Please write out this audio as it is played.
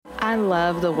I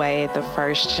love the way the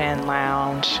First Gen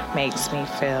Lounge makes me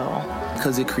feel.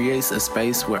 Because it creates a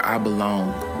space where I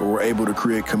belong. Where we're able to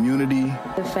create community.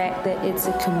 The fact that it's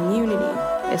a community.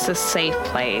 It's a safe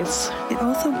place. It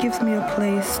also gives me a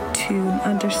place to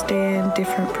understand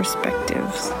different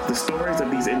perspectives. The stories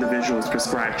of these individuals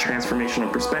prescribe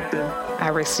transformational perspective. I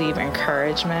receive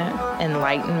encouragement,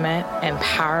 enlightenment,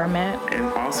 empowerment. And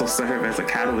also serve as a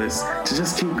catalyst to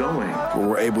just keep going. Where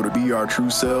we're able to be our true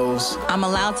selves. I'm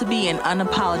allowed to be an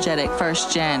unapologetic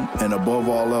first gen. And above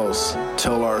all else,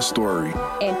 tell our story.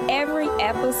 And every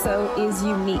episode is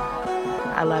unique.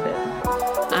 I love it.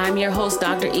 I'm your host,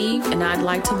 Dr. Eve, and I'd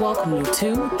like to welcome you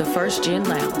to the First Gen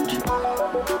Lounge.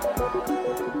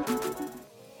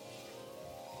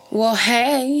 Well,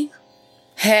 hey,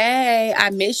 I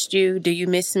missed you. Do you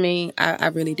miss me? I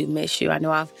really do miss you. I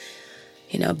know I've,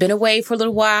 been away for a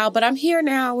little while, but I'm here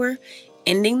now. We're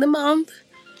ending the month.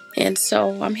 And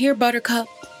so I'm here, Buttercup.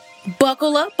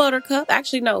 Buckle up, Buttercup.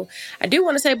 Actually, no, I do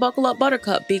want to say buckle up,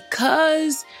 Buttercup,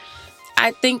 because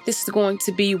I think this is going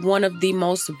to be one of the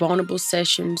most vulnerable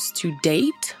sessions to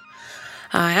date.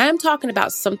 I am talking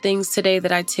about some things today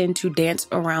that I tend to dance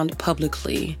around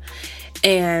publicly.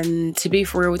 And to be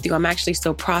for real with you, I'm actually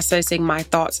still processing my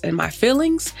thoughts and my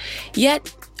feelings.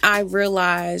 Yet I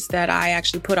realize that I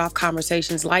actually put off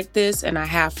conversations like this, and I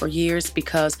have for years,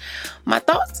 because my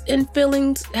thoughts and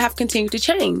feelings have continued to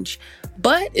change.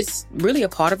 But it's really a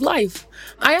part of life.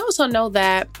 I also know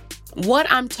that what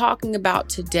I'm talking about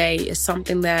today is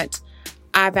something that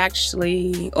I've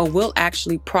actually, or will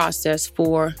actually, process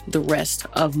for the rest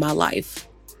of my life.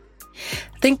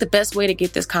 I think the best way to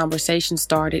get this conversation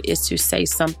started is to say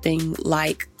something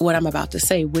like what I'm about to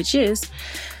say, which is,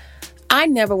 I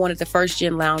never wanted the First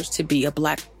Gen Lounge to be a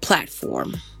Black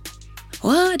platform.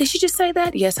 What? Did she just say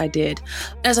that? Yes, I did.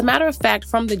 As a matter of fact,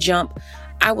 from the jump,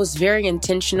 I was very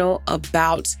intentional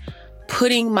about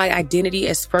putting my identity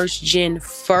as First Gen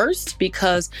first,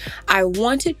 because I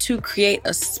wanted to create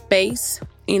a space,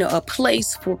 a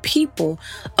place for people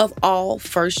of all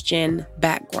First Gen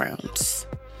backgrounds.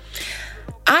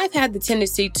 I've had the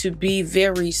tendency to be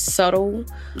very subtle,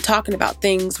 talking about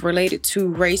things related to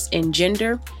race and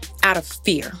gender out of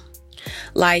fear.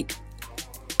 Like,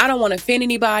 I don't want to offend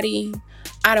anybody.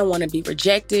 I don't want to be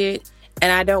rejected.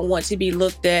 And I don't want to be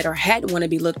looked at, or hadn't want to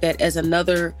be looked at, as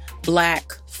another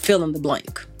Black fill in the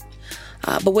blank.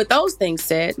 But with those things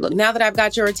said, look, now that I've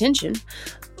got your attention,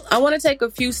 I want to take a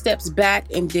few steps back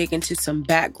and dig into some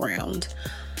background.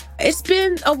 It's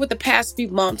been over the past few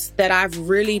months that I've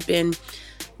really been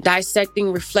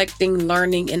dissecting, reflecting,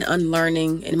 learning, and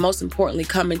unlearning, and most importantly,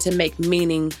 coming to make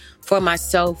meaning for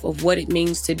myself of what it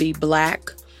means to be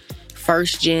Black,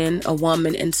 First Gen, a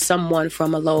woman, and someone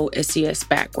from a low SES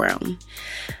background.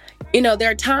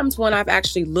 There are times when I've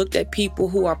actually looked at people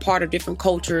who are part of different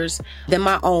cultures than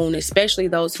my own, especially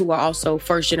those who are also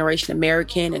first generation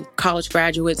American and college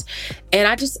graduates. And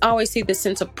I just always see this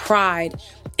sense of pride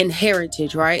and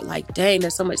heritage, right? Like, dang,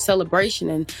 there's so much celebration,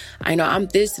 and I know I'm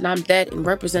this and I'm that and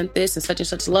represent this and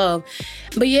such love.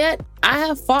 But yet I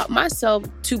have fought myself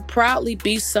to proudly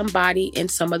be somebody in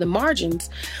some of the margins.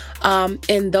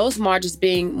 And those margins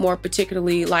being more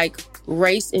particularly like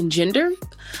race and gender,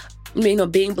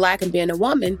 being Black and being a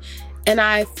woman. And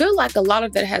I feel like a lot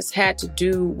of that has had to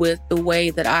do with the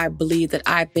way that I believe that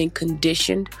I've been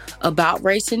conditioned about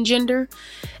race and gender,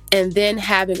 and then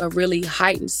having a really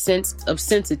heightened sense of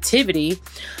sensitivity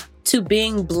to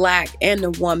being Black and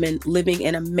a woman living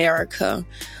in America.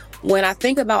 When I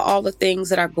think about all the things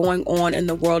that are going on in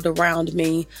the world around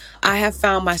me, I have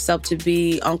found myself to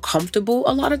be uncomfortable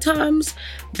a lot of times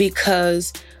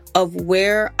because of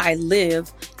where I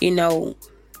live,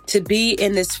 to be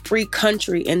in this free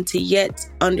country and to yet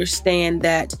understand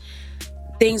that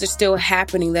things are still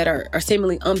happening that are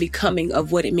seemingly unbecoming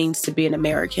of what it means to be an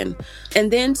American.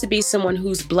 And then to be someone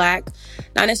who's Black,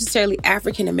 not necessarily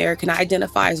African American. I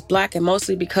identify as Black, and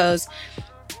mostly because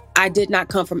I did not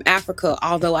come from Africa,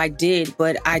 although I did,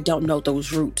 but I don't know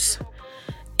those roots.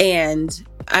 And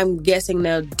I'm guessing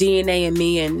the DNA in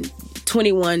me and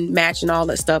 21 match and all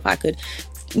that stuff, I could,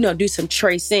 do some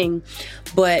tracing.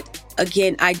 But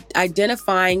again,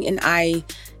 identifying and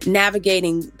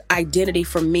navigating identity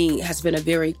for me has been a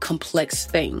very complex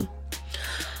thing.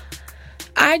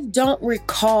 I don't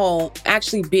recall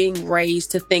actually being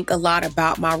raised to think a lot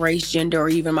about my race, gender, or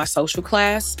even my social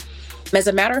class. As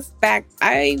a matter of fact,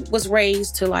 I was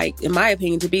raised to, in my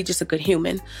opinion, to be just a good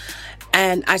human.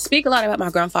 And I speak a lot about my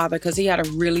grandfather because he had a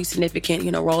really significant,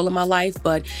 role in my life.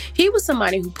 But he was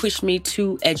somebody who pushed me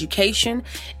to education.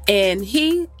 And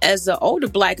he, as an older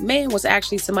Black man, was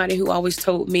actually somebody who always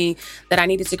told me that I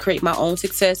needed to create my own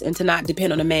success and to not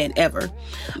depend on a man ever.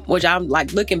 Which I'm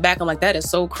like, looking back, I'm like, that is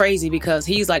so crazy because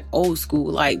he's like old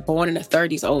school, like born in the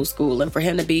 30s, old school. And for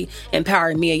him to be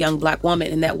empowering me, a young Black woman,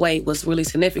 in that way was really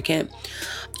significant.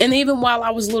 And even while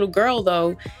I was a little girl,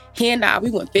 though, he and I,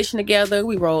 we went fishing together.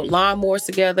 We rode lawnmowers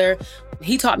together.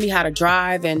 He taught me how to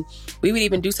drive, and we would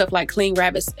even do stuff like clean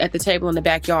rabbits at the table in the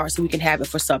backyard so we can have it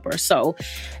for supper. So,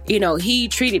 he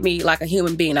treated me like a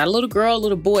human being, not a little girl, a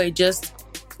little boy, just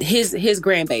his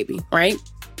grandbaby, right?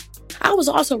 I was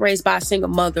also raised by a single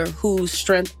mother whose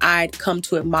strength I'd come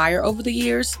to admire over the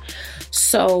years.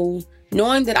 So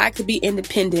knowing that I could be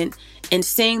independent and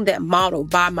seeing that model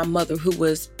by my mother, who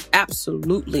was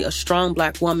absolutely a strong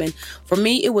Black woman, for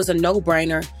me, it was a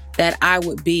no-brainer that I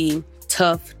would be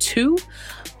tough too.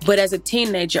 But as a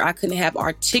teenager, I couldn't have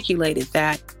articulated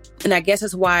that. And I guess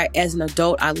that's why as an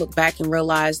adult, I look back and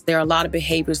realize there are a lot of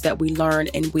behaviors that we learn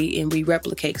and we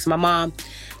replicate. Because my mom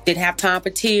didn't have time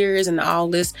for tears and all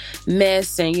this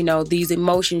mess and, these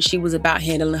emotions. She was about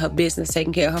handling her business,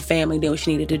 taking care of her family, doing what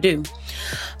she needed to do.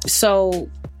 So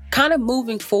kind of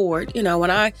moving forward,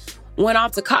 when I went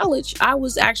off to college, I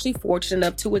was actually fortunate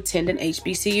enough to attend an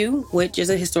HBCU, which is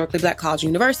a historically Black college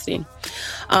university.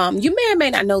 You may or may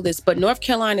not know this, but North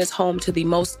Carolina is home to the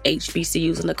most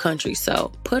HBCUs in the country.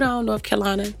 So put on North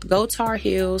Carolina, go Tar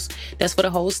Heels. That's for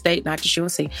the whole state, not just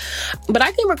UNC. But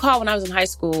I can recall when I was in high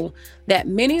school that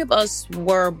many of us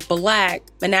were Black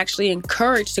and actually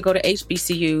encouraged to go to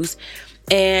HBCUs.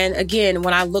 And again,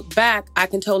 when I look back, I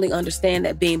can totally understand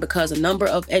that being because a number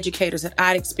of educators that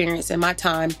I'd experienced in my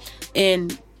time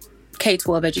in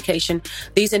K-12 education,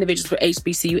 these individuals were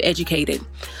HBCU educated.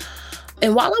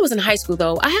 And while I was in high school,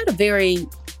 though, I had a very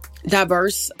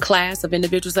diverse class of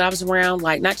individuals that I was around,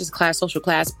 like not just class, social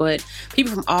class, but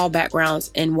people from all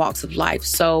backgrounds and walks of life.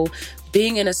 So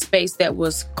being in a space that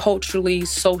was culturally,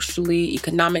 socially,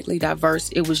 economically diverse,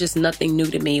 it was just nothing new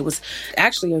to me. It was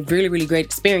actually a really, really great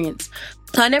experience.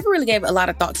 I never really gave a lot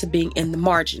of thought to being in the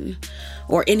margin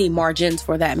or any margins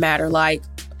for that matter. Like,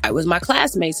 I was my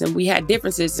classmates and we had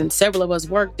differences and several of us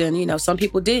worked and, some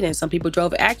people didn't. Some people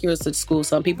drove Acuras to school.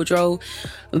 Some people drove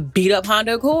beat up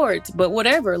Honda Accords, but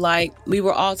whatever, like we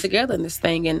were all together in this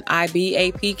thing and IB,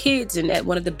 AP kids and at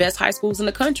one of the best high schools in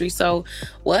the country. So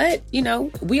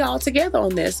we all together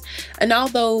on this. And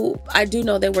although I do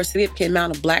know there were a significant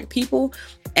amount of Black people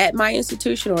at my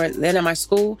institution or then at my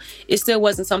school, it still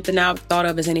wasn't something I thought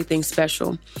of as anything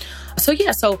special.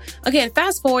 So again,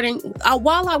 fast forwarding,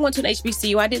 while I went to an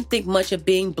HBCU, I didn't think much of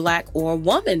being Black or a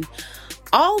woman.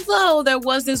 Although there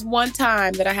was this one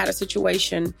time that I had a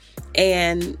situation,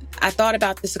 and I thought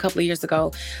about this a couple of years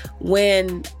ago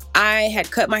when I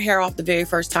had cut my hair off the very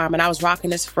first time and I was rocking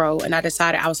this fro and I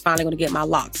decided I was finally going to get my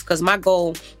locks because my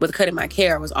goal with cutting my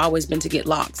hair was always been to get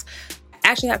locks.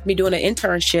 Actually happened to be doing an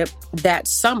internship that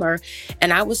summer,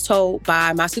 and I was told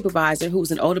by my supervisor, who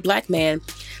was an older Black man,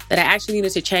 that I actually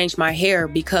needed to change my hair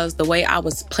because the way I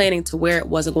was planning to wear it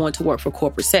wasn't going to work for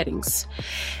corporate settings.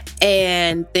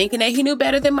 And thinking that he knew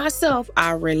better than myself,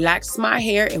 I relaxed my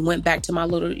hair and went back to my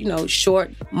little,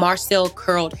 short Marcel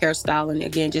curled hairstyle, and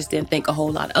again, just didn't think a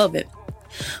whole lot of it.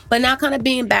 But now kind of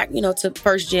being back, to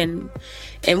first gen,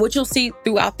 and what you'll see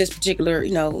throughout this particular,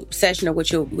 session, or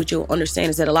what you'll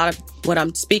understand is that a lot of what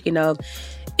I'm speaking of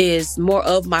is more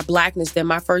of my Blackness than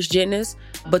my first genness,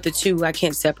 but the two I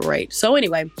can't separate. So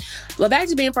anyway, well, back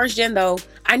to being first gen though,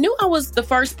 I knew I was the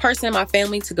first person in my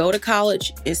family to go to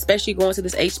college, especially going to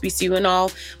this HBCU and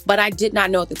all, but I did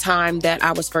not know at the time that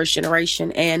I was first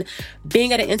generation. And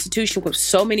being at an institution with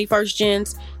so many first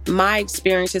gens, my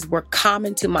experiences were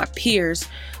common to my peers.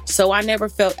 So I never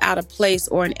felt out of place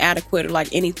or inadequate or like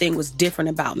anything was different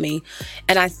about me.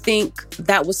 And I think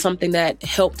that was something that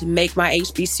helped make my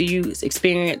HBCU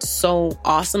experience so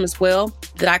awesome as well,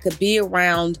 that I could be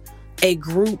around a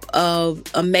group of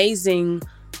amazing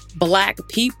Black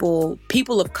people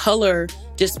of color,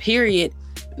 just period,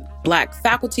 Black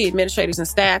faculty, administrators, and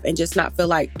staff, and just not feel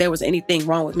like there was anything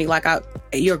wrong with me. Like,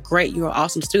 you're great. You're an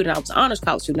awesome student. I was an honors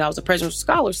college student. I was a presidential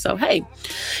scholar. So, hey.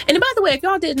 And by the way, if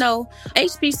y'all didn't know,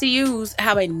 HBCUs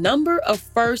have a number of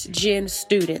first-gen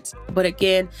students. But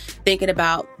again, thinking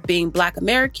about being Black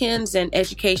Americans and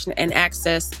education and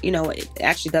access, it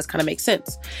actually does kind of make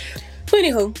sense. So,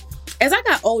 anywho, as I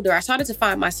got older, I started to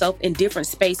find myself in different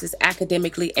spaces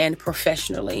academically and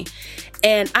professionally.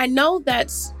 And I know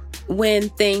that's when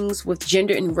things with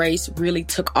gender and race really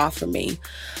took off for me.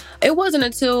 It wasn't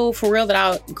until, for real, that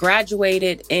I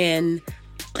graduated and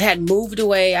had moved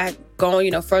away. I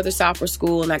going, further south for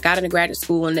school, and I got into graduate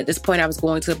school, and at this point I was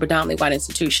going to a predominantly white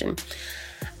institution.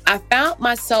 I found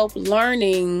myself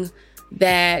learning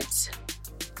that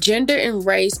gender and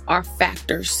race are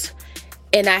factors,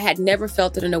 and I had never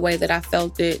felt it in a way that I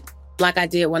felt it like I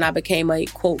did when I became a,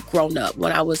 quote, grown up,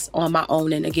 when I was on my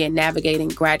own and, again, navigating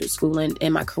graduate school and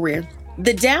in my career.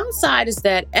 The downside is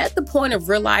that at the point of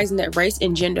realizing that race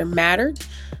and gender mattered,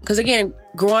 because, again,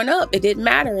 growing up, it didn't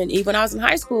matter. And even when I was in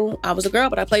high school, I was a girl,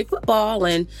 but I played football.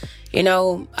 And,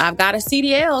 I've got a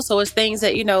CDL. So it's things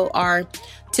that, are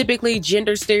typically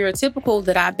gender stereotypical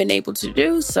that I've been able to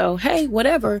do. So, hey,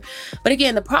 whatever. But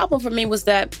again, the problem for me was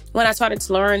that when I started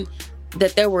to learn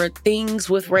that there were things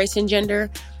with race and gender,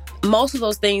 most of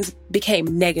those things became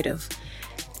negative.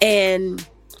 And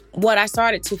what I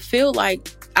started to feel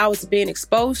like I was being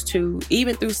exposed to,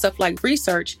 even through stuff like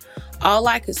research, all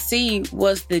I could see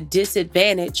was the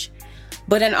disadvantage.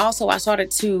 But then also I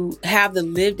started to have the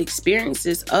lived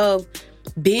experiences of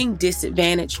being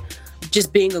disadvantaged,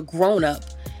 just being a grown-up.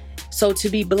 So to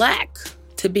be Black,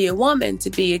 to be a woman, to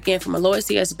be, again, from a low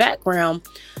SES background,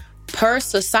 per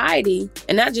society,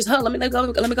 and not just her, let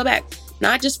me go back,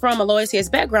 not just from a low SES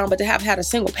background, but to have had a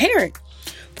single parent.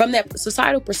 From that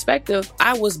societal perspective,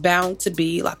 I was bound to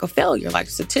be like a failure. Like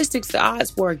statistics, the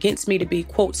odds were against me to be,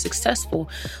 quote, successful,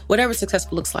 whatever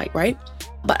successful looks like, right?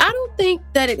 But I don't think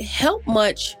that it helped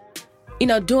much,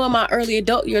 during my early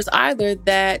adult years either,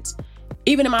 that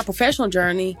even in my professional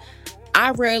journey,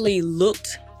 I rarely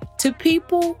looked to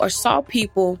people or saw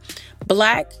people,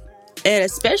 Black and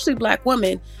especially Black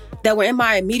women, that were in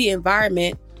my immediate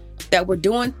environment that were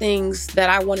doing things that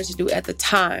I wanted to do at the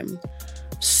time.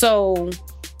 So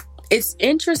it's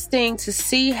interesting to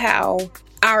see how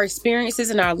our experiences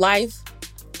in our life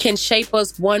can shape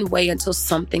us one way until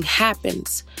something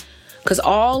happens. Because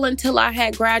all until I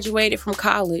had graduated from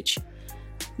college,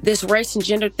 this race and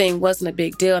gender thing wasn't a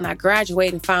big deal. And I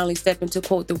graduated and finally stepped into,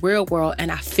 quote, the real world,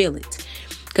 and I feel it.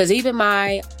 Because even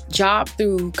my job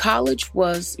through college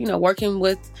was, working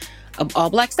with all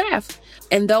Black staff.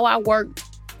 And though I worked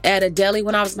at a deli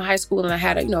when I was in high school and I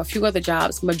had a few other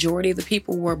jobs, majority of the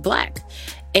people were Black.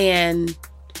 And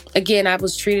again, I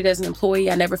was treated as an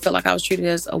employee. I never felt like I was treated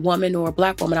as a woman or a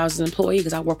Black woman. I was an employee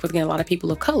because I worked with, again, a lot of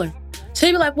people of color. So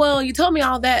you'd be like, well, you told me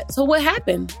all that. So what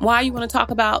happened? Why you want to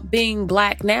talk about being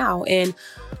Black now and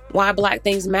why Black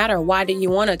things matter? Why do you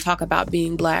want to talk about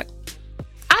being Black?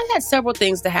 I've had several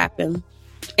things to happen,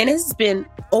 and this has been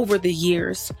over the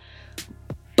years,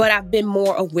 but I've been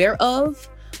more aware of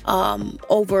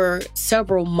over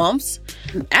several months.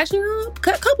 Actually, a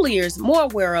couple of years, more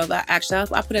aware of, actually.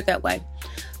 I'll put it that way.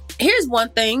 Here's one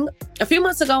thing. A few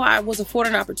months ago, I was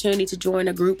afforded an opportunity to join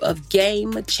a group of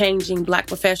game-changing Black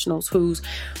professionals whose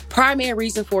primary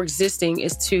reason for existing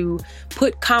is to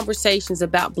put conversations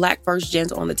about Black first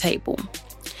gens on the table.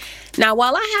 Now,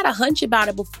 while I had a hunch about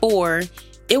it before,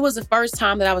 it was the first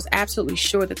time that I was absolutely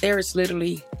sure that there is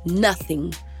literally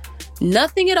nothing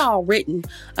at all written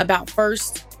about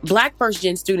Black first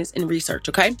gen students in research,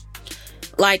 okay?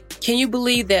 Like, can you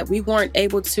believe that we weren't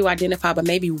able to identify but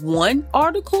maybe one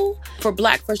article for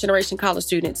Black first generation college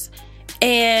students?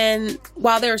 And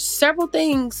while there are several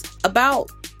things about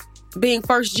being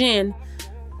first gen,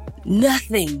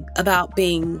 nothing about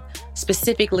being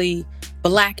specifically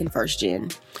Black and first gen.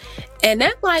 And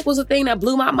that was a thing that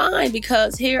blew my mind,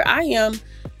 because here I am,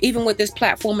 even with this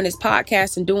platform and this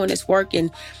podcast and doing this work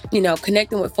and,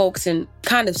 connecting with folks and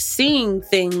kind of seeing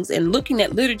things and looking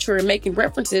at literature and making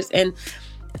references. And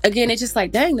again, it's just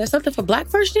like, dang, there's something for Black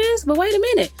first gens? But wait a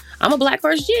minute, I'm a Black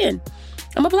first gen.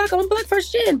 I'm a Black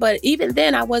first gen. But even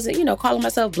then I wasn't, calling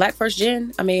myself Black first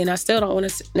gen. I mean, I still don't want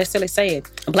to necessarily say it.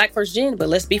 I'm Black first gen, but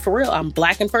let's be for real. I'm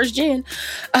Black and first gen.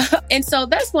 And so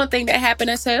that's one thing that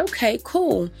happened. I said, okay,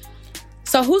 cool.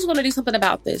 So who's going to do something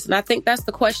about this? And I think that's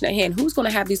the question at hand. Who's going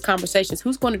to have these conversations?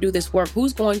 Who's going to do this work?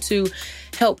 Who's going to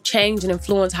help change and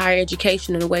influence higher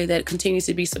education in a way that continues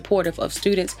to be supportive of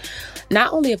students,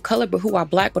 not only of color, but who are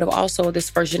Black, but of also this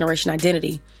first generation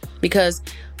identity? Because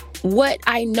what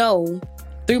I know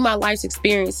through my life's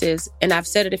experiences, and I've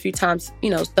said it a few times,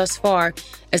 thus far,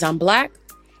 is I'm Black,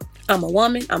 I'm a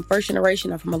woman, I'm first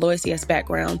generation, I'm from a low SES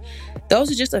background.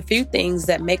 Those are just a few things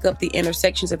that make up the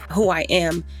intersections of who I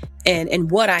am and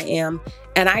what I am.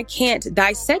 And I can't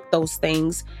dissect those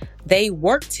things. They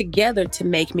work together to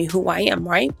make me who I am,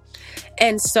 right?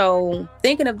 And so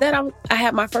thinking of that, I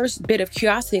had my first bit of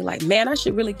curiosity, like, man, I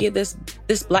should really give this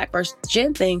Black first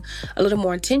gen thing a little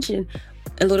more attention,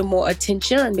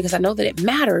 because I know that it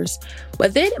matters.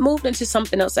 But then it moved into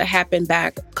something else that happened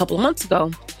back a couple of months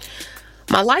ago.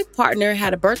 My life partner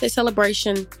had a birthday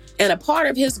celebration And a part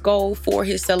of his goal for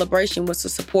his celebration was to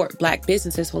support Black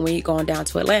businesses when we had gone down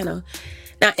to Atlanta.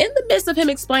 Now, in the midst of him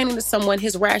explaining to someone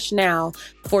his rationale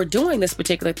for doing this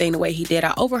particular thing the way he did,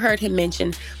 I overheard him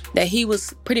mention that he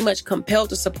was pretty much compelled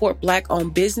to support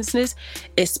Black-owned businesses,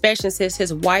 especially since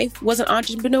his wife was an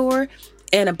entrepreneur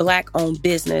and a Black-owned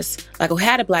business, who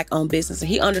had a Black-owned business. And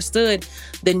he understood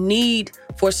the need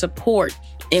for support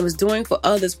and was doing for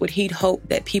others what he'd hoped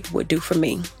that people would do for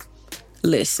me.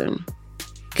 Listen,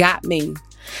 got me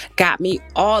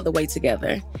all the way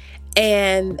together.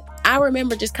 And I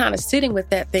remember just kind of sitting with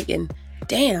that thinking,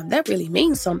 damn, that really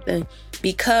means something,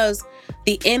 because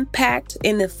the impact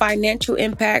and the financial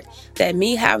impact that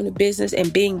me having a business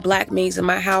and being Black means in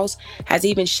my house has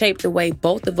even shaped the way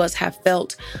both of us have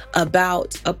felt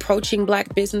about approaching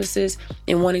Black businesses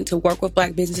and wanting to work with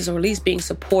Black businesses, or at least being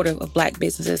supportive of Black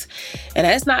businesses. And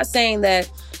that's not saying that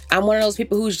I'm one of those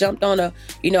people who's jumped on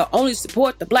only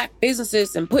support the Black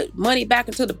businesses and put money back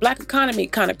into the Black economy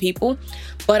kind of people.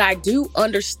 But I do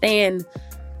understand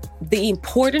the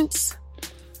importance,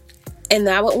 and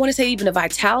I would want to say even the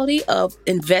vitality of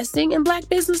investing in Black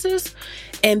businesses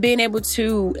and being able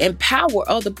to empower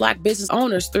other Black business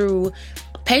owners through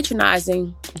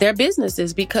patronizing their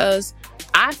businesses, because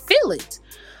I feel it.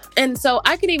 And so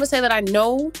I could even say that I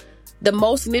know the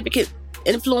most significant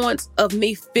influence of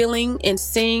me feeling and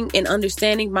seeing and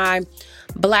understanding my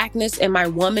Blackness and my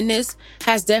womanness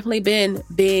has definitely been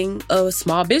being a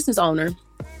small business owner.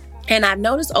 And I've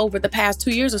noticed over the past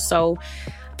 2 years or so,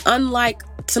 unlike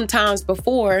sometimes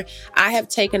before, I have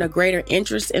taken a greater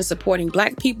interest in supporting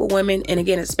Black people, women, and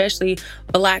again, especially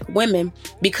Black women,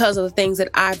 because of the things that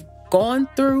I've gone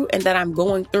through and that I'm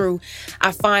going through.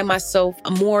 I find myself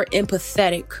more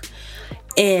empathetic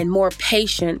and more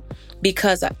patient,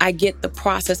 because I get the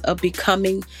process of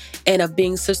becoming and of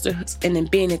being sisters and then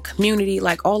being a community,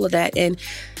 like all of that. And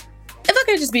if I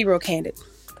can just be real candid,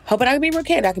 hoping I can be real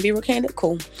candid. I can be real candid.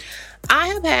 Cool. I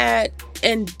have had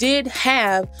and did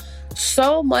have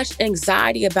so much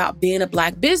anxiety about being a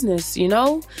Black business,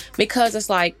 because it's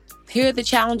like, here are the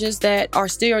challenges that are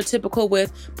stereotypical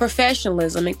with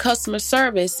professionalism and customer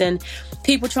service and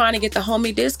people trying to get the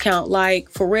homie discount. Like,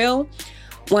 for real,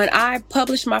 when I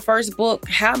published my first book,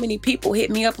 how many people hit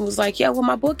me up and was like, yeah, where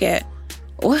my book at?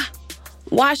 What?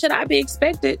 Why should I be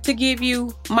expected to give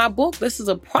you my book? This is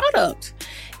a product.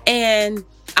 And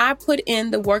I put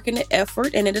in the work and the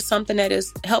effort, and it is something that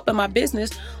is helping my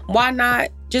business. Why not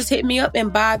just hit me up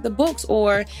and buy the books?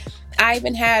 Or I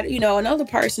even had, another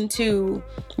person to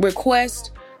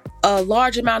request a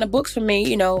large amount of books from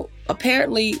me,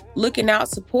 apparently looking out,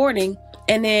 supporting,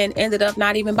 and then ended up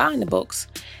not even buying the books.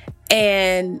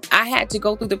 And I had to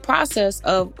go through the process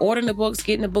of ordering the books,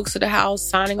 getting the books to the house,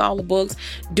 signing all the books,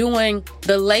 doing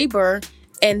the labor.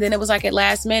 And then it was like at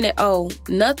last minute,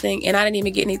 nothing. And I didn't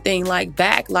even get anything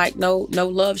back, no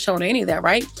love shown or any of that,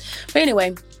 right? But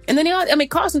anyway, and then it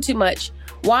costing too much.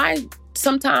 Why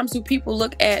sometimes do people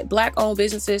look at Black-owned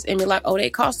businesses and be like, they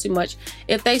cost too much?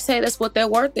 If they say that's what their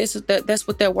worth is, that's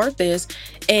what their worth is.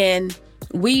 And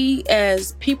we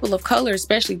as people of color,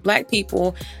 especially Black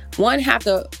people, have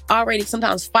to already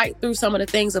sometimes fight through some of the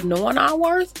things of knowing our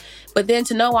worth, but then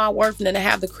to know our worth and then to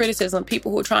have the criticism of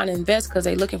people who are trying to invest because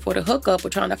they're looking for the hookup or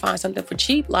trying to find something for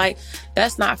cheap.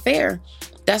 That's not fair.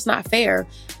 That's not fair.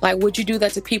 Would you do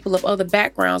that to people of other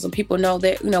backgrounds? And people know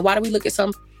that, why do we look at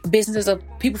some businesses of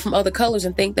people from other colors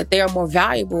and think that they are more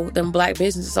valuable than Black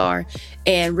businesses are?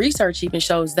 And research even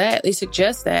shows that. It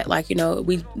suggests that,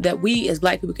 we as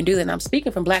Black people can do that. And I'm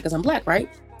speaking from Black because I'm Black, right?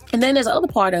 And then there's the other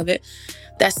part of it.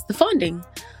 That's the funding.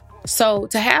 So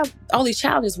to have all these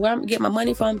challenges, where I'm getting my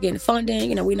money from, getting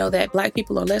funding, we know that Black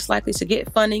people are less likely to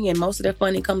get funding, and most of their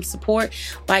funding comes to support.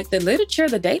 The literature,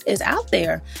 the data is out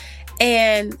there.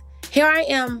 And here I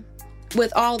am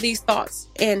with all these thoughts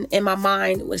in my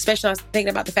mind, especially when I was thinking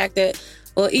about the fact that,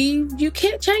 Eve, you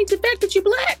can't change the fact that you're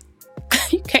Black.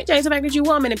 You can't change the fact that you're a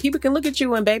woman, and people can look at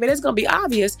you and, baby, that's going to be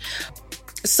obvious.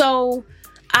 So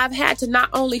I've had to not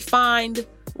only find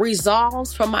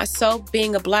resolves for myself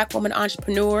being a Black woman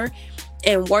entrepreneur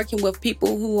and working with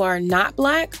people who are not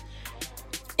Black.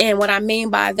 And what I mean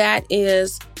by that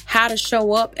is how to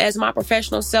show up as my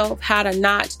professional self, how to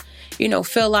not,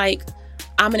 feel like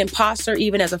I'm an imposter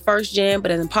even as a first gen, but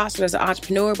an imposter as an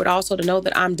entrepreneur, but also to know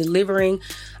that I'm delivering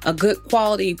a good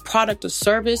quality product or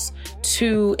service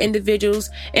to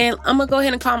individuals. And I'm going to go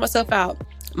ahead and call myself out.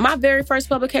 My very first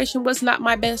publication was not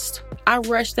my best. I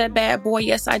rushed that bad boy.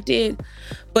 Yes, I did.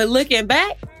 But looking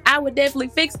back, I would definitely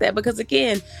fix that, because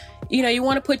again, you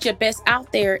want to put your best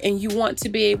out there and you want to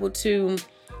be able to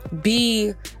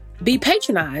be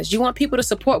patronized. You want people to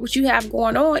support what you have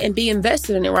going on and be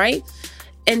invested in it, right?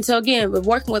 And so again, with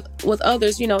working with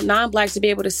others, non-Blacks, to be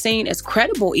able to seen as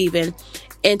credible even,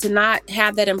 and to not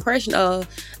have that impression of,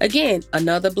 again,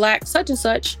 another Black such and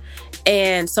such,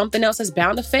 and something else is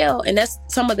bound to fail. And that's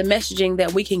some of the messaging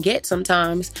that we can get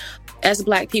sometimes as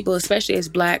Black people, especially as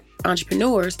Black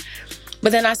entrepreneurs.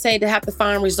 But then I say to have to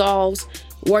find resolves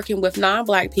working with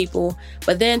non-Black people,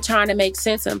 but then trying to make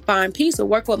sense and find peace or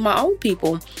work with my own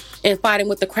people and fighting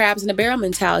with the crabs in the barrel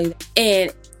mentality.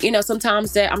 And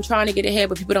sometimes that I'm trying to get ahead,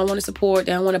 but people don't want to support,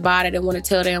 they don't want to buy it, they don't want to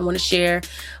tell, they don't want to share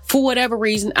for whatever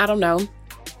reason. I don't know.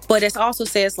 But it also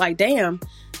says like, damn,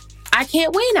 I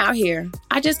can't win out here.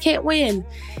 I just can't win.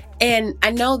 And I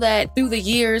know that through the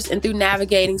years and through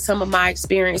navigating some of my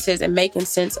experiences and making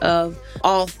sense of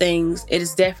all things, it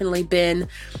has definitely been,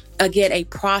 again, a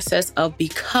process of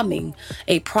becoming,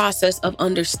 a process of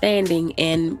understanding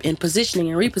and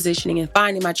positioning and repositioning and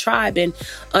finding my tribe and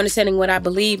understanding what I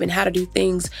believe and how to do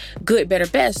things good, better,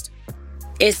 best.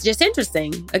 It's just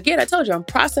interesting. Again, I told you I'm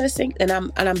processing and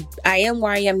I am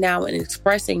where I am now and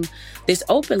expressing this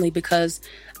openly because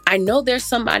I know there's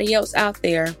somebody else out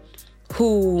there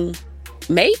who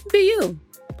may be you,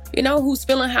 who's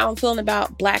feeling how I'm feeling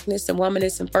about Blackness and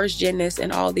womanness and first genness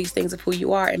and all these things of who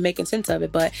you are and making sense of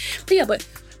it. But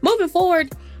moving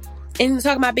forward and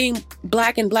talking about being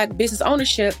Black and Black business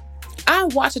ownership, I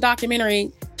watched a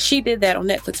documentary. She did that on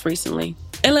Netflix recently.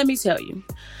 And let me tell you,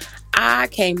 I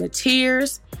came to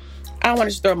tears. I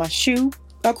wanted to throw my shoe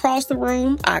across the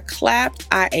room. I clapped.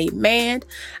 I amened.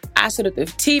 I stood at the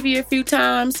TV a few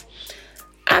times.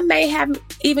 I may have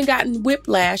even gotten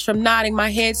whiplash from nodding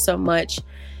my head so much.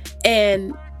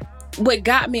 And what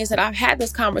got me is that I've had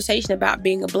this conversation about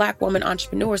being a Black woman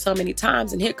entrepreneur so many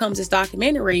times. And here comes this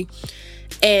documentary.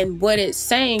 And what it's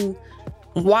saying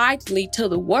widely to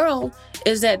the world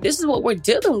is that this is what we're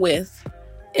dealing with.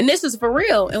 And this is for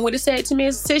real. And what it said to me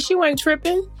is, sis, you ain't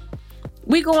tripping.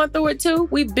 We going through it too.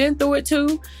 We've been through it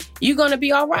too. You're going to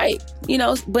be all right.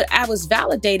 But I was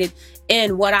validated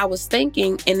in what I was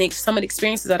thinking and some of the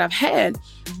experiences that I've had.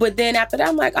 But then after that,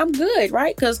 I'm like, I'm good,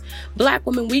 right? Because Black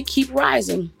women, we keep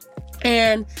rising.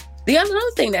 And the other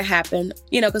thing that happened,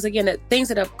 because again, the things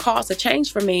that have caused a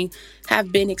change for me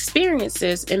have been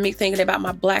experiences and me thinking about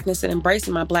my Blackness and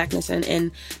embracing my Blackness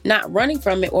and not running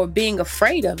from it or being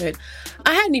afraid of it.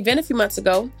 I had an event a few months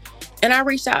ago and I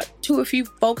reached out to a few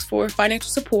folks for financial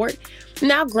support.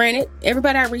 Now, granted,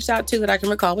 everybody I reached out to that I can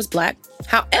recall was Black.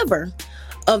 However,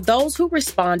 of those who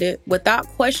responded without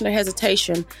question or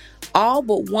hesitation, all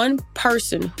but one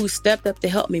person who stepped up to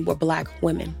help me were Black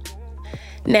women.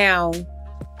 Now,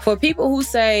 for people who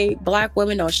say Black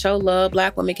women don't show love,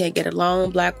 Black women can't get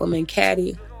along, Black women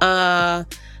catty, I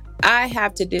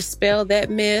have to dispel that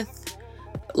myth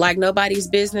like nobody's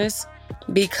business,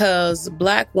 because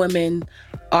Black women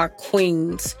are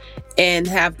queens and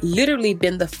have literally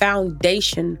been the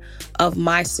foundation of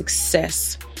my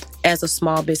success as a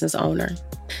small business owner.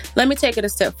 Let me take it a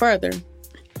step further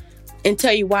and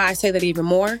tell you why I say that even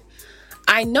more.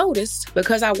 I noticed,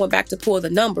 because I went back to pull the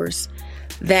numbers,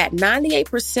 that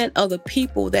 98% of the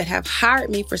people that have hired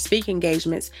me for speaking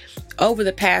engagements over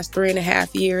the past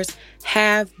 3.5 years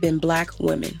have been Black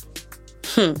women.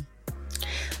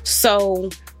 So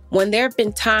when there have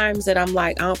been times that I'm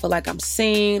like, I don't feel like I'm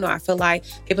seen, or I feel like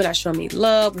people not showing me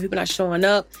love, or people not showing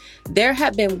up, there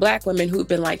have been Black women who've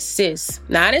been like, sis.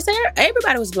 Now, I didn't say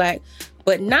everybody was Black,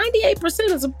 but 98%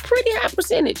 is a pretty high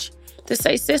percentage to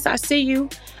say, sis, I see you.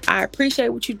 I appreciate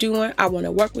what you're doing. I want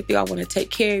to work with you. I want to take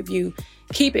care of you.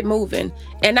 Keep it moving.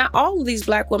 And not all of these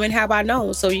Black women have I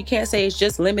known. So you can't say it's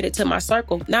just limited to my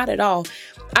circle. Not at all.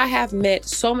 I have met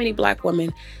so many Black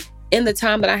women in the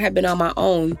time that I have been on my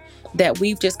own that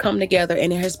we've just come together,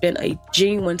 and it has been a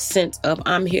genuine sense of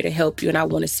I'm here to help you and I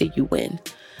want to see you win.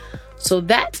 So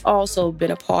that's also been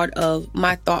a part of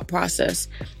my thought process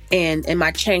and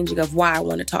my changing of why I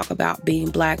want to talk about being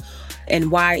Black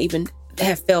and why I even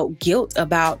have felt guilt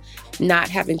about not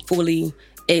having fully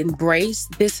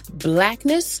embraced this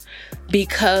Blackness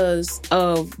because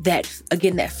of that,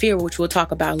 again, that fear, which we'll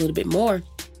talk about a little bit more.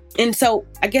 And so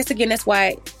I guess, again, that's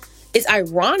why it's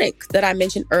ironic that I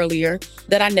mentioned earlier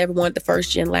that I never wanted the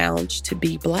First Gen Lounge to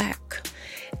be Black.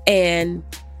 And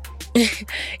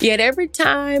yet every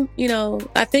time,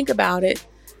 I think about it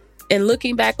and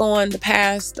looking back on the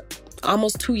past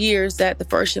almost 2 years that the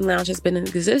First Gen Lounge has been in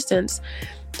existence,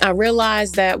 I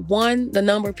realized that one, the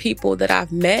number of people that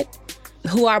I've met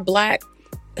who are Black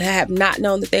have not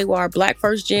known that they were Black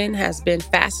First Gen has been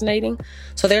fascinating.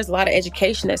 So there's a lot of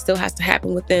education that still has to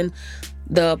happen within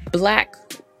the Black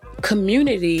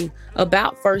community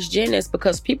about First Gen, is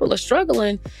because people are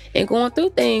struggling and going through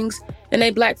things and they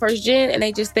Black first gen, and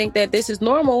they just think that this is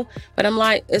normal. But I'm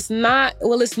like, it's not.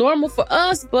 Well, it's normal for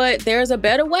us, but there's a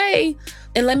better way.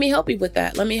 And let me help you with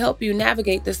that. Let me help you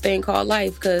navigate this thing called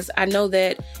life, because I know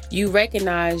that you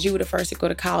recognize you were the first to go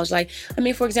to college. Like, I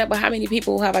mean, for example, how many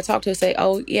people have I talked to say,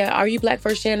 oh, yeah, are you Black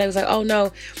first gen? They was like, oh,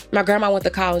 no, my grandma went to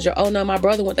college, or oh, no, my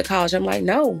brother went to college. I'm like,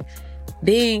 no.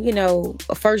 Being,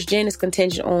 a first gen is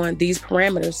contingent on these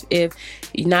parameters. If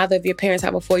neither of your parents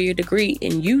have a 4-year degree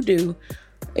and you do,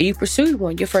 you pursued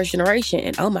one, you're first generation,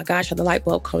 and oh my gosh, how the light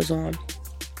bulb comes on.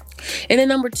 And then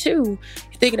number 2,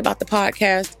 thinking about the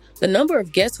podcast, the number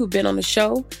of guests who've been on the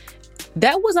show,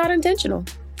 that was not intentional.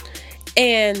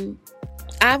 And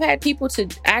I've had people to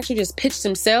actually just pitch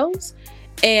themselves,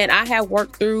 and I have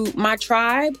worked through my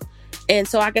tribe. And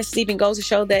so I guess it even goes to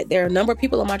show that there are a number of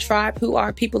people on my tribe who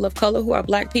are people of color, who are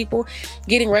Black people,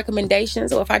 getting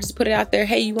recommendations. Or if I just put it out there,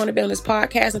 hey, you want to be on this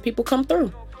podcast, and people come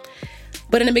through.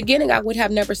 But in the beginning, I would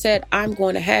have never said I'm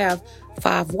going to have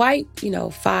 5 white,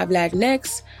 5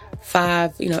 Latinx,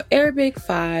 5, Arabic,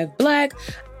 5 Black.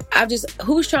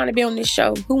 Who's trying to be on this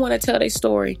show? Who want to tell their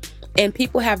story? And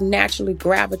people have naturally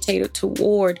gravitated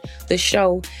toward the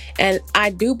show. And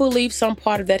I do believe some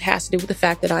part of that has to do with the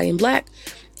fact that I am Black.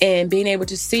 And being able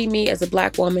to see me as a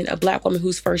Black woman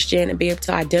who's first gen, and be able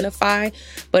to identify,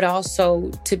 but also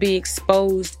to be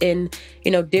exposed in,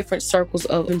 different circles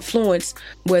of influence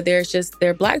where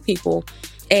they're Black people.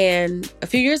 And a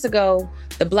few years ago,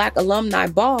 the Black Alumni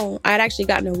Ball, I had actually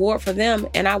gotten an award for them.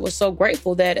 And I was so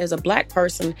grateful that as a Black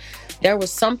person, there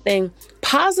was something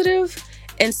positive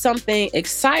and something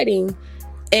exciting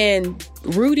and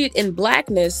rooted in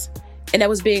Blackness, and that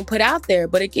was being put out there.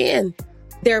 But again,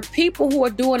 there are people who are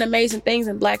doing amazing things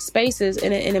in Black spaces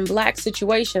and in Black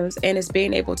situations, and it's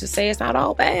being able to say it's not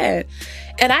all bad.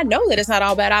 And I know that it's not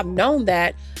all bad. I've known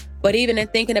that. But even in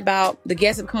thinking about the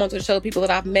guests that come onto the show, the people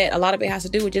that I've met, a lot of it has to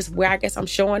do with just where I guess I'm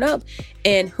showing up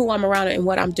and who I'm around and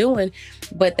what I'm doing.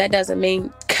 But that doesn't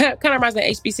mean, kind of reminds me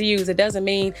of HBCUs, it doesn't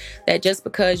mean that just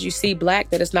because you see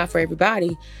Black that it's not for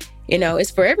everybody.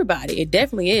 It's for everybody. It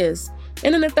definitely is.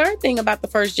 And then the third thing about the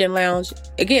First Gen Lounge,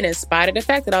 again, in spite of the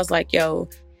fact that I was like, yo,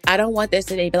 I don't want this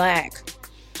to be Black.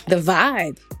 The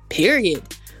vibe, period.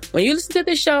 When you listen to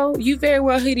the show, you very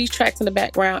well hear these tracks in the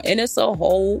background, and it's a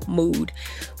whole mood.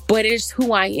 But it's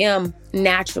who I am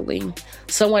naturally.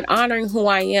 So when honoring who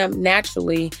I am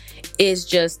naturally is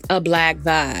just a Black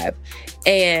vibe.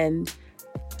 And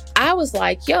I was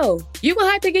like, yo, you're going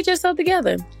to have to get yourself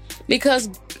together. Because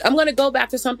I'm going to go back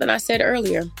to something I said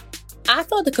earlier. I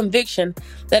felt the conviction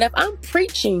that if I'm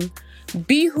preaching,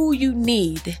 be who you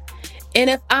need, and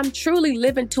if I'm truly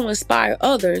living to inspire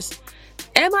others,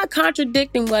 am I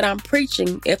contradicting what I'm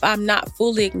preaching if I'm not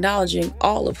fully acknowledging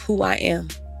all of who I am?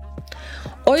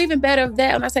 Or even better of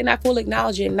that, when I say not fully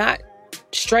acknowledging, not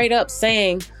straight up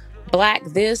saying Black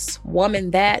this,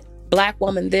 woman that, Black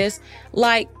woman this.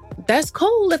 Like, that's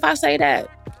cool if I say that.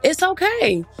 It's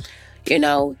okay,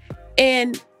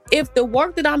 and if the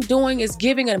work that I'm doing is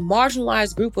giving a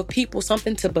marginalized group of people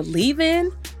something to believe in,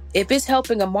 if it's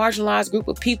helping a marginalized group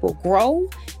of people grow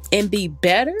and be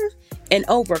better and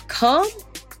overcome.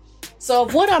 So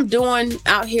if what I'm doing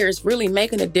out here is really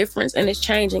making a difference and it's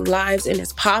changing lives and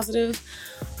it's positive,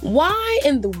 why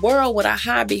in the world would I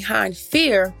hide behind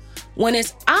fear when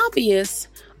it's obvious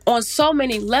on so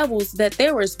many levels that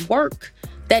there is work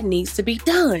that needs to be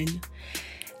done?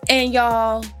 And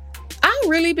y'all, I've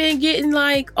really been getting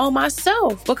on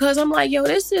myself, because I'm like, yo,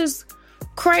 this is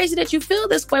crazy that you feel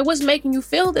this way. What's making you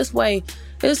feel this way?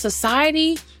 Is it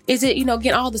society? Is it,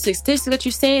 getting all the statistics that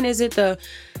you're saying? Is it the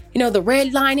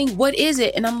redlining? What is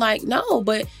it? And I'm like, no,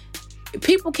 but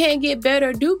people can't get better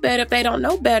or do better if they don't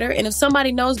know better. And if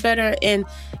somebody knows better and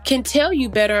can tell you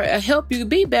better or help you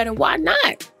be better, why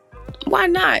not? Why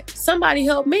not? Somebody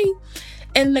help me.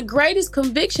 And the greatest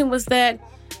conviction was that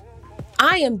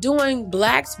I am doing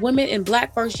Blacks, women, and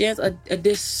Black first gens a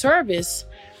disservice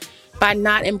by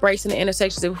not embracing the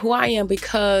intersections of who I am,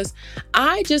 because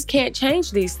I just can't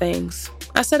change these things.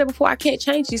 I said it before, I can't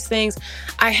change these things.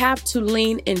 I have to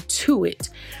lean into it.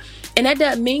 And that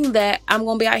doesn't mean that I'm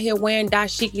going to be out here wearing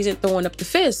dashikis and throwing up the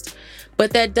fist.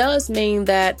 But that does mean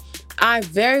that I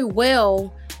very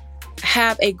well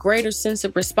have a greater sense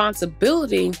of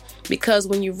responsibility, because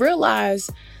when you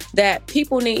realize that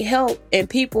people need help and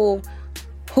people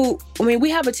we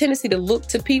have a tendency to look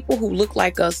to people who look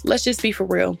like us. Let's just be for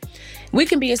real. We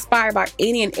can be inspired by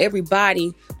any and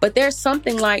everybody, but there's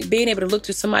something like being able to look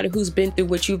to somebody who's been through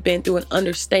what you've been through and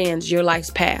understands your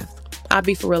life's path. I'll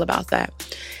be for real about that.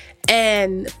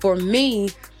 And for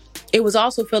me, it was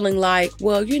also feeling like,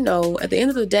 well, at the end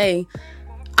of the day,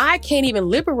 I can't even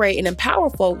liberate and empower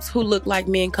folks who look like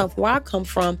me and come from where I come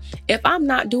from if I'm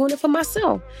not doing it for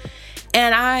myself.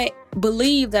 And I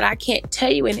believe that I can't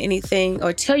tell you anything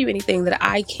that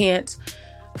I can't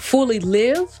fully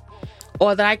live,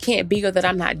 or that I can't be, or that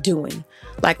I'm not doing.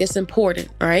 Like, it's important,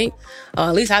 right?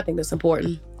 At least I think it's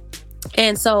important.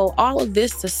 And so all of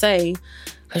this to say,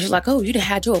 because you're like, oh, you done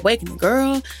had your awakening,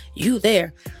 girl. You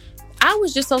there. I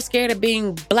was just so scared of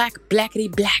being blackity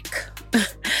black.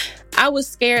 I was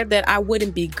scared that I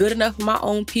wouldn't be good enough for my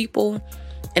own people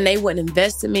and they wouldn't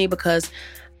invest in me because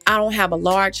I don't have a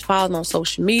large following on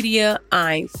social media.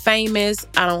 I ain't famous.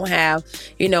 I don't have,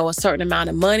 a certain amount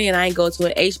of money, and I ain't go to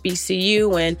an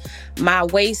HBCU, and my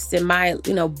waist and my,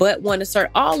 butt want to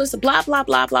start all this blah, blah,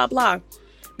 blah, blah, blah.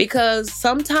 Because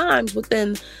sometimes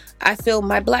within, I feel,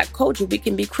 my black culture, we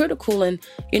can be critical. And,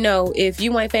 if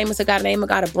you ain't famous or got a name or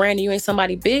got a brand and you ain't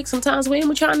somebody big, sometimes we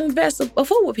ain't trying to invest a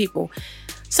fool with people.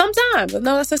 Sometimes.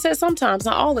 No, as I said, sometimes,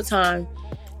 not all the time.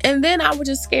 And then I was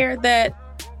just scared that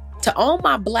to own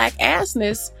my black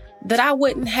assness, that I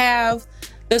wouldn't have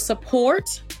the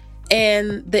support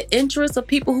and the interest of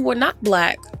people who were not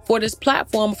black for this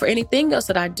platform, for anything else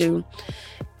that I do.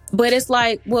 But it's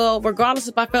like, well, regardless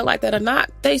if I felt like that or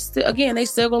not, they still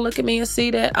gonna look at me and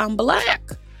see that I'm black.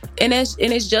 And it's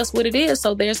just what it is.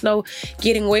 So there's no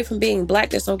getting away from being black.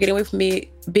 There's no getting away from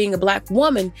me being a black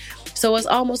woman. So it's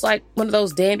almost like one of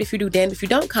those damned if you do, damned if you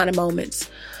don't kind of moments.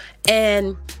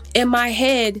 And in my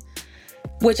head,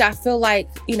 which I feel like,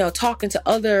 talking to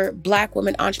other black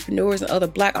women entrepreneurs and other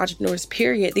black entrepreneurs,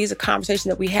 period, these are conversations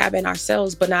that we have in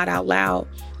ourselves, but not out loud.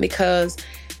 Because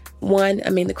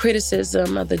the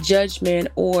criticism of the judgment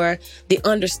or the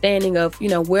understanding of,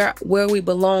 where we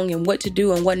belong and what to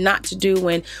do and what not to do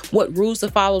and what rules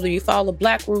to follow. Do you follow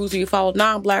black rules? Do you follow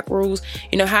non-black rules?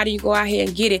 How do you go out here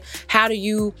and get it? How do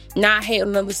you not hate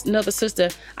another sister?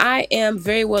 I am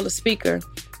very well a speaker.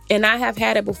 And I have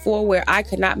had it before where I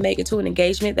could not make it to an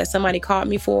engagement that somebody called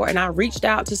me for. And I reached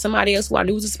out to somebody else who I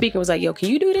knew was a speaker and was like, yo, can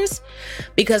you do this?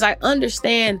 Because I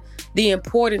understand the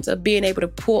importance of being able to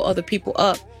pull other people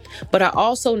up. But I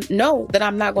also know that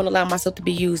I'm not going to allow myself to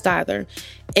be used either.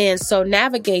 And so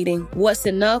navigating what's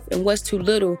enough and what's too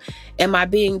little. Am I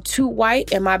being too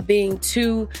white? Am I being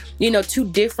too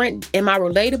different? Am I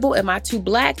relatable? Am I too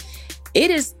black? It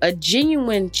is a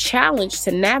genuine challenge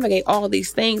to navigate all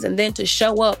these things and then to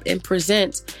show up and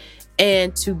present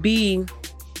and to be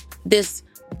this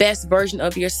best version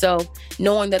of yourself,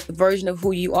 knowing that the version of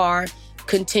who you are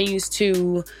continues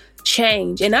to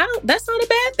change. And that's not a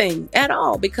bad thing at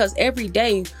all, because every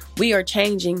day we are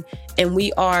changing and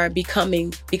we are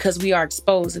becoming, because we are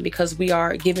exposed and because we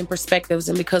are giving perspectives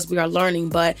and because we are learning.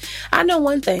 But I know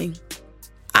one thing.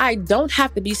 I don't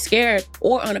have to be scared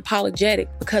or unapologetic,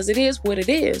 because it is what it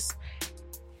is.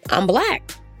 I'm black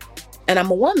and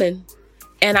I'm a woman,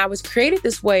 and I was created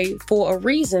this way for a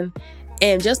reason.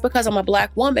 And just because I'm a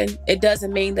black woman, it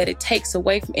doesn't mean that it takes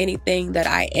away from anything that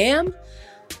I am,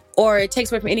 or it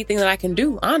takes away from anything that I can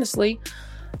do, honestly.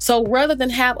 So rather than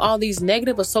have all these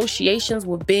negative associations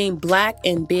with being black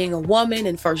and being a woman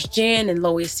and first gen and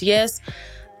low SES,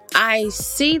 I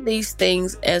see these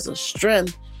things as a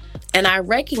strength. And I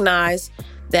recognize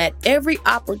that every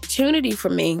opportunity for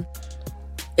me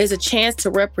is a chance to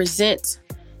represent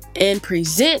and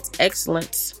present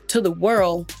excellence to the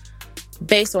world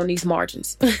based on these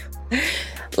margins.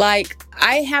 Like,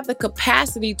 I have the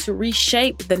capacity to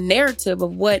reshape the narrative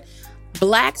of what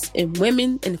blacks and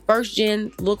women and first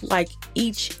gen look like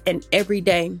each and every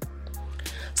day.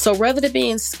 So rather than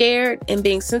being scared and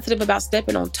being sensitive about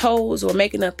stepping on toes or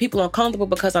making people uncomfortable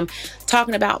because I'm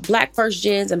talking about black first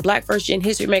gens and black first gen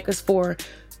history makers for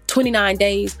 29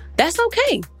 days, that's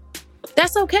okay.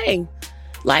 That's okay.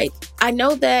 Like, I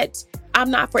know that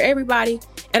I'm not for everybody,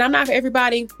 and I'm not for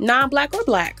everybody non-black or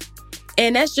black.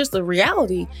 And that's just a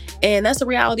reality. And that's a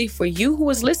reality for you who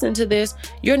is listening to this.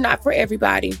 You're not for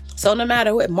everybody. So no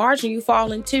matter what margin you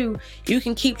fall into, you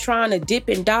can keep trying to dip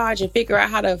and dodge and figure out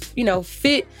how to,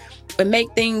 fit and make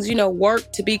things,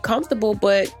 work to be comfortable.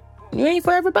 But you ain't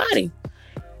for everybody.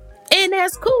 And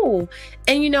that's cool.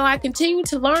 And, I continue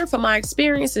to learn from my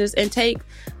experiences and take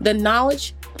the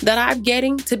knowledge that I'm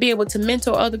getting to be able to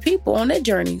mentor other people on their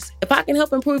journeys. If I can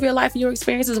help improve your life and your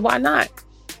experiences, why not?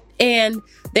 And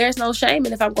there's no shame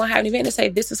in if I'm going to have an event and say,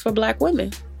 this is for black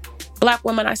women. Black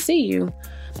women, I see you.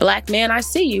 Black man, I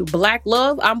see you. Black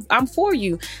love, I'm for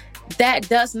you. That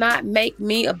does not make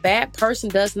me a bad person,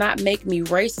 does not make me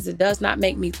racist. It does not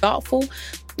make me thoughtful.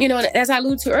 As I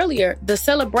alluded to earlier, the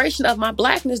celebration of my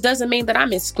blackness doesn't mean that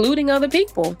I'm excluding other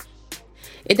people.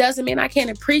 It doesn't mean I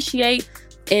can't appreciate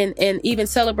and even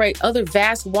celebrate other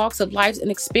vast walks of life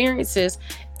and experiences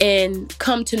and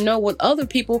come to know what other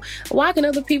people, why can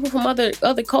other people from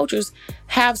other cultures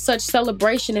have such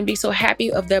celebration and be so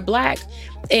happy of their Black?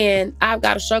 And I've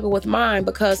got to struggle with mine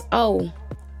because,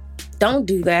 don't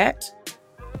do that.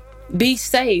 Be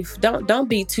safe. Don't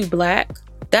be too Black.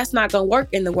 That's not going to work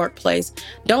in the workplace.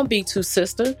 Don't be too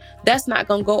sister. That's not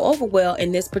going to go over well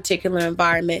in this particular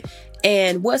environment.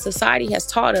 And what society has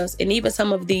taught us, and even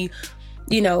some of the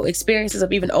experiences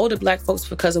of even older Black folks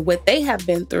because of what they have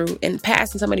been through and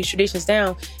passing some of these traditions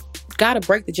down, got to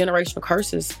break the generational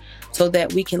curses so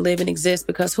that we can live and exist.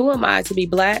 Because who am I to be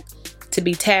Black, to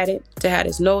be tatted, to have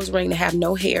this nose ring, to have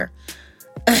no hair?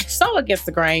 So against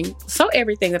the grain, so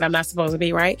everything that I'm not supposed to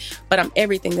be, right? But I'm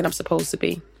everything that I'm supposed to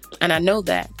be. And I know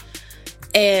that.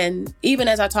 And even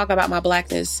as I talk about my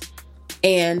Blackness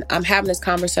and I'm having this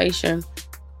conversation,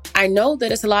 I know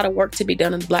that it's a lot of work to be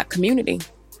done in the Black community.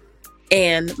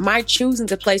 And my choosing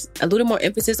to place a little more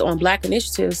emphasis on Black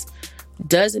initiatives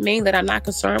doesn't mean that I'm not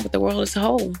concerned with the world as a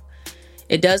whole.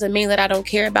 It doesn't mean that I don't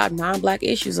care about non-Black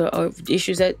issues or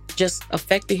issues that just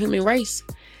affect the human race.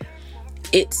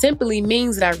 It simply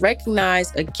means that I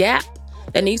recognize a gap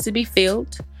that needs to be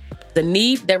filled, the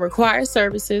need that requires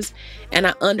services, and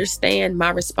I understand my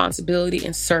responsibility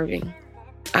in serving.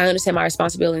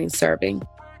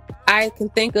 I can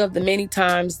think of the many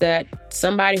times that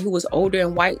somebody who was older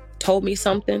and white told me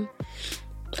something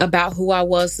about who I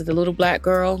was as a little Black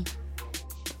girl.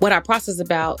 What I process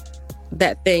about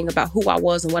that thing, about who I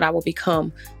was and what I will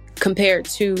become, compared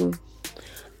to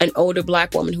an older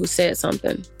Black woman who said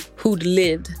something, who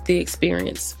lived the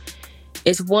experience.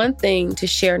 It's one thing to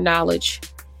share knowledge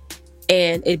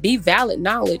and it be valid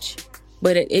knowledge,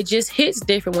 but it just hits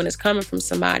different when it's coming from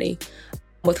somebody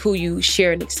with who you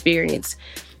share an experience.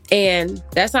 And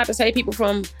that's not to say people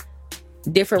from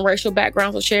different racial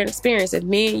backgrounds will share an experience. If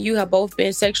me and you have both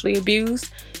been sexually abused,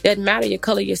 doesn't matter your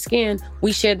color, your skin,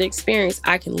 we share the experience.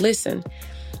 I can listen.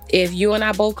 If you and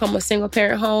I both come from a single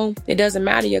parent home, it doesn't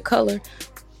matter your color.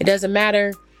 It doesn't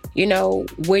matter,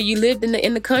 where you lived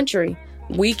in the country.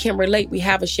 We can relate. We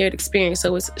have a shared experience.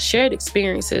 So it's shared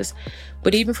experiences.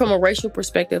 But even from a racial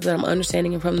perspective that I'm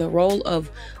understanding, and from the role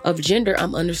of gender,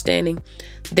 I'm understanding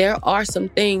there are some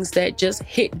things that just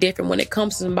hit different when it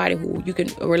comes to somebody who you can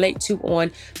relate to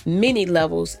on many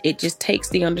levels. It just takes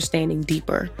the understanding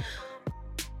deeper.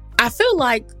 I feel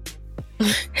like,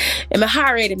 and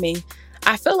higher rated me,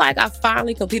 I feel like I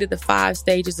finally completed the 5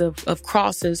 stages of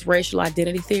Cross's racial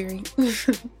identity theory.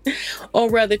 Or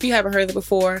rather, if you haven't heard it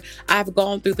before, I've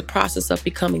gone through the process of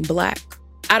becoming Black.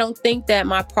 I don't think that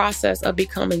my process of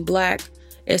becoming Black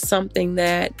is something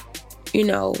that,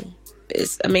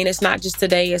 it's not just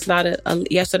today. It's not a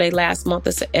yesterday, last month.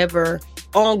 It's an ever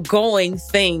ongoing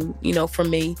thing, for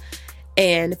me.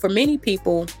 And for many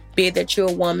people, be it that you're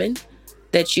a woman,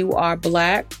 that you are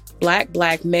Black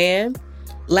man,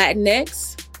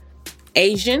 Latinx,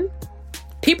 Asian,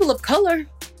 people of color.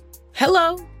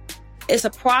 Hello. It's a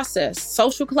process.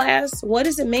 Social class. What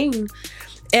does it mean?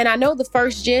 And I know the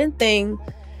first gen thing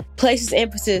places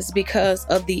emphasis because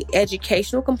of the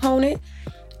educational component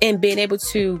and being able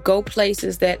to go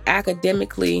places that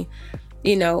academically,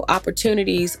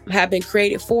 opportunities have been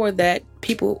created for that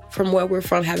people from where we're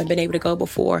from haven't been able to go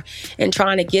before, and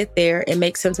trying to get there and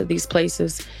make sense of these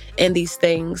places and these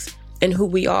things and who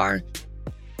we are.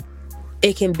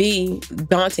 It can be a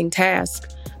daunting task,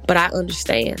 but I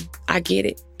understand. I get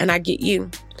it, and I get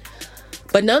you.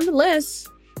 But nonetheless,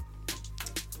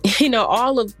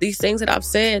 all of these things that I've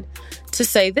said to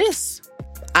say this: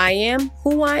 I am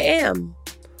who I am.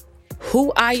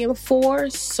 Who I am for,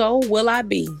 so will I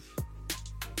be.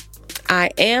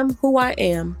 I am who I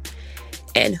am,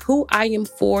 and who I am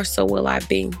for, so will I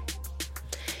be.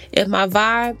 If my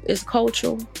vibe is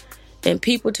cultural and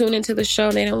people tune into the show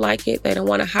and they don't like it, they don't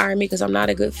want to hire me because I'm not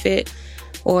a good fit,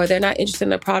 or they're not interested in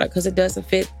the product because it doesn't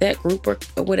fit that group or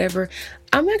whatever,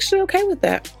 I'm actually okay with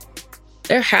that.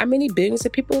 There are how many billions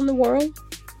of people in the world?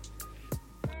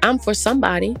 I'm for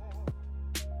somebody.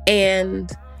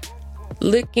 And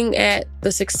looking at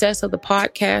the success of the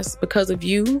podcast because of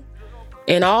you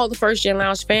and all the First Gen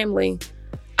Lounge family,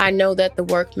 I know that the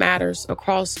work matters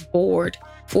across the board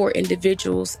for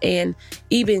individuals, and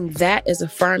even that is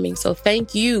affirming. So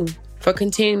thank you for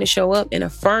continuing to show up and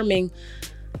affirming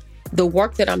the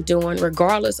work that I'm doing,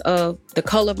 regardless of the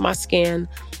color of my skin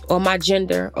or my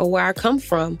gender or where I come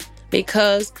from.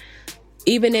 Because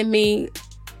even in me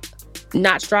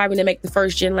not striving to make the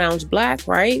First Gen Lounge Black,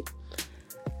 right?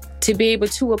 To be able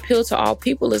to appeal to all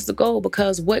people is the goal,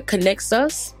 because what connects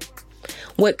us,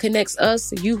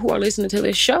 you who are listening to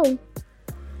this show,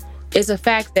 is the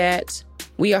fact that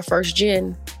we are First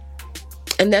Gen.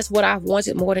 And that's what I've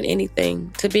wanted more than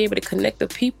anything, to be able to connect the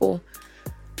people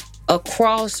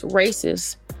across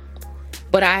races.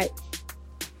 But I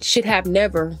should have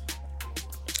never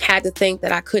had to think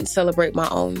that I couldn't celebrate my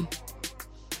own.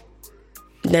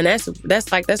 Then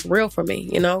that's real for me,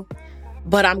 you know?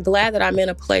 But I'm glad that I'm in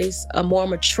a more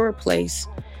mature place,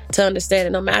 to understand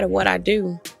that no matter what I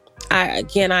do, I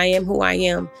am who I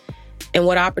am. And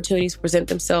what opportunities present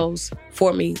themselves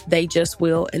for me, they just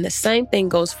will. And the same thing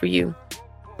goes for you.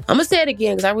 I'm going to say it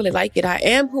again because I really like it. I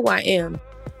am who I am.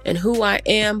 And who I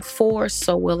am for,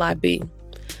 so will I be.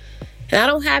 And I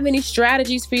don't have any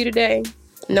strategies for you today.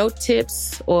 No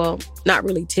tips, or not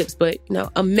really tips, but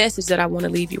a message that I want to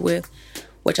leave you with,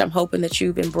 which I'm hoping that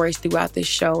you've embraced throughout this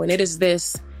show. And it is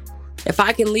this: if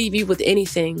I can leave you with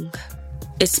anything,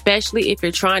 especially if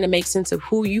you're trying to make sense of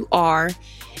who you are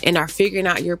and are figuring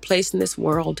out your place in this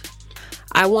world,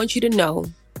 I want you to know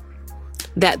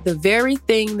that the very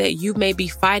thing that you may be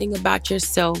fighting about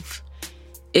yourself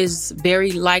is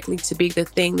very likely to be the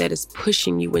thing that is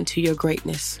pushing you into your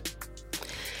greatness.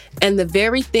 And the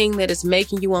very thing that is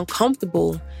making you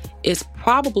uncomfortable is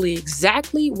probably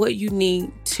exactly what you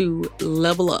need to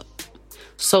level up.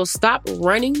 So stop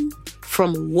running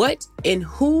from what and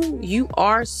who you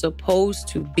are supposed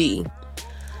to be.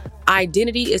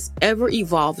 Identity is ever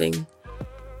evolving.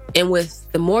 And with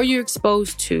the more you're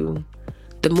exposed to,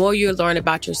 the more you learn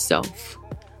about yourself.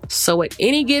 So at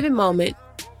any given moment,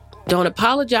 don't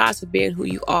apologize for being who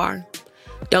you are.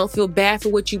 Don't feel bad for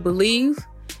what you believe.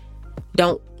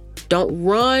 Don't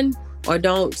run, or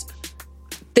don't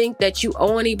think that you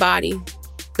owe anybody,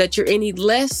 that you're any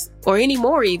less or any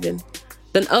more even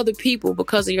than other people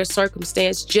because of your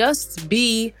circumstance. Just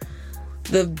be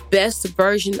the best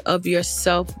version of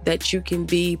yourself that you can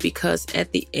be, because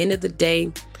at the end of the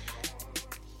day,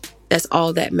 that's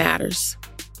all that matters.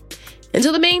 In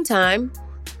the meantime,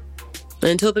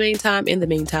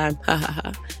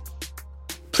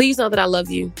 please know that I love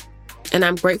you. And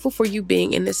I'm grateful for you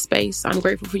being in this space. I'm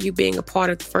grateful for you being a part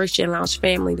of the First Gen Lounge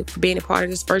family, for being a part of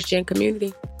this First Gen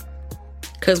community.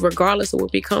 Because regardless of where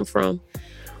we come from,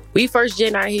 we First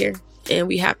Gen out here, and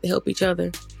we have to help each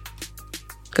other.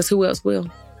 Because who else will?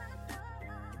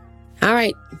 All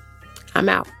right, I'm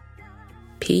out.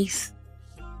 Peace.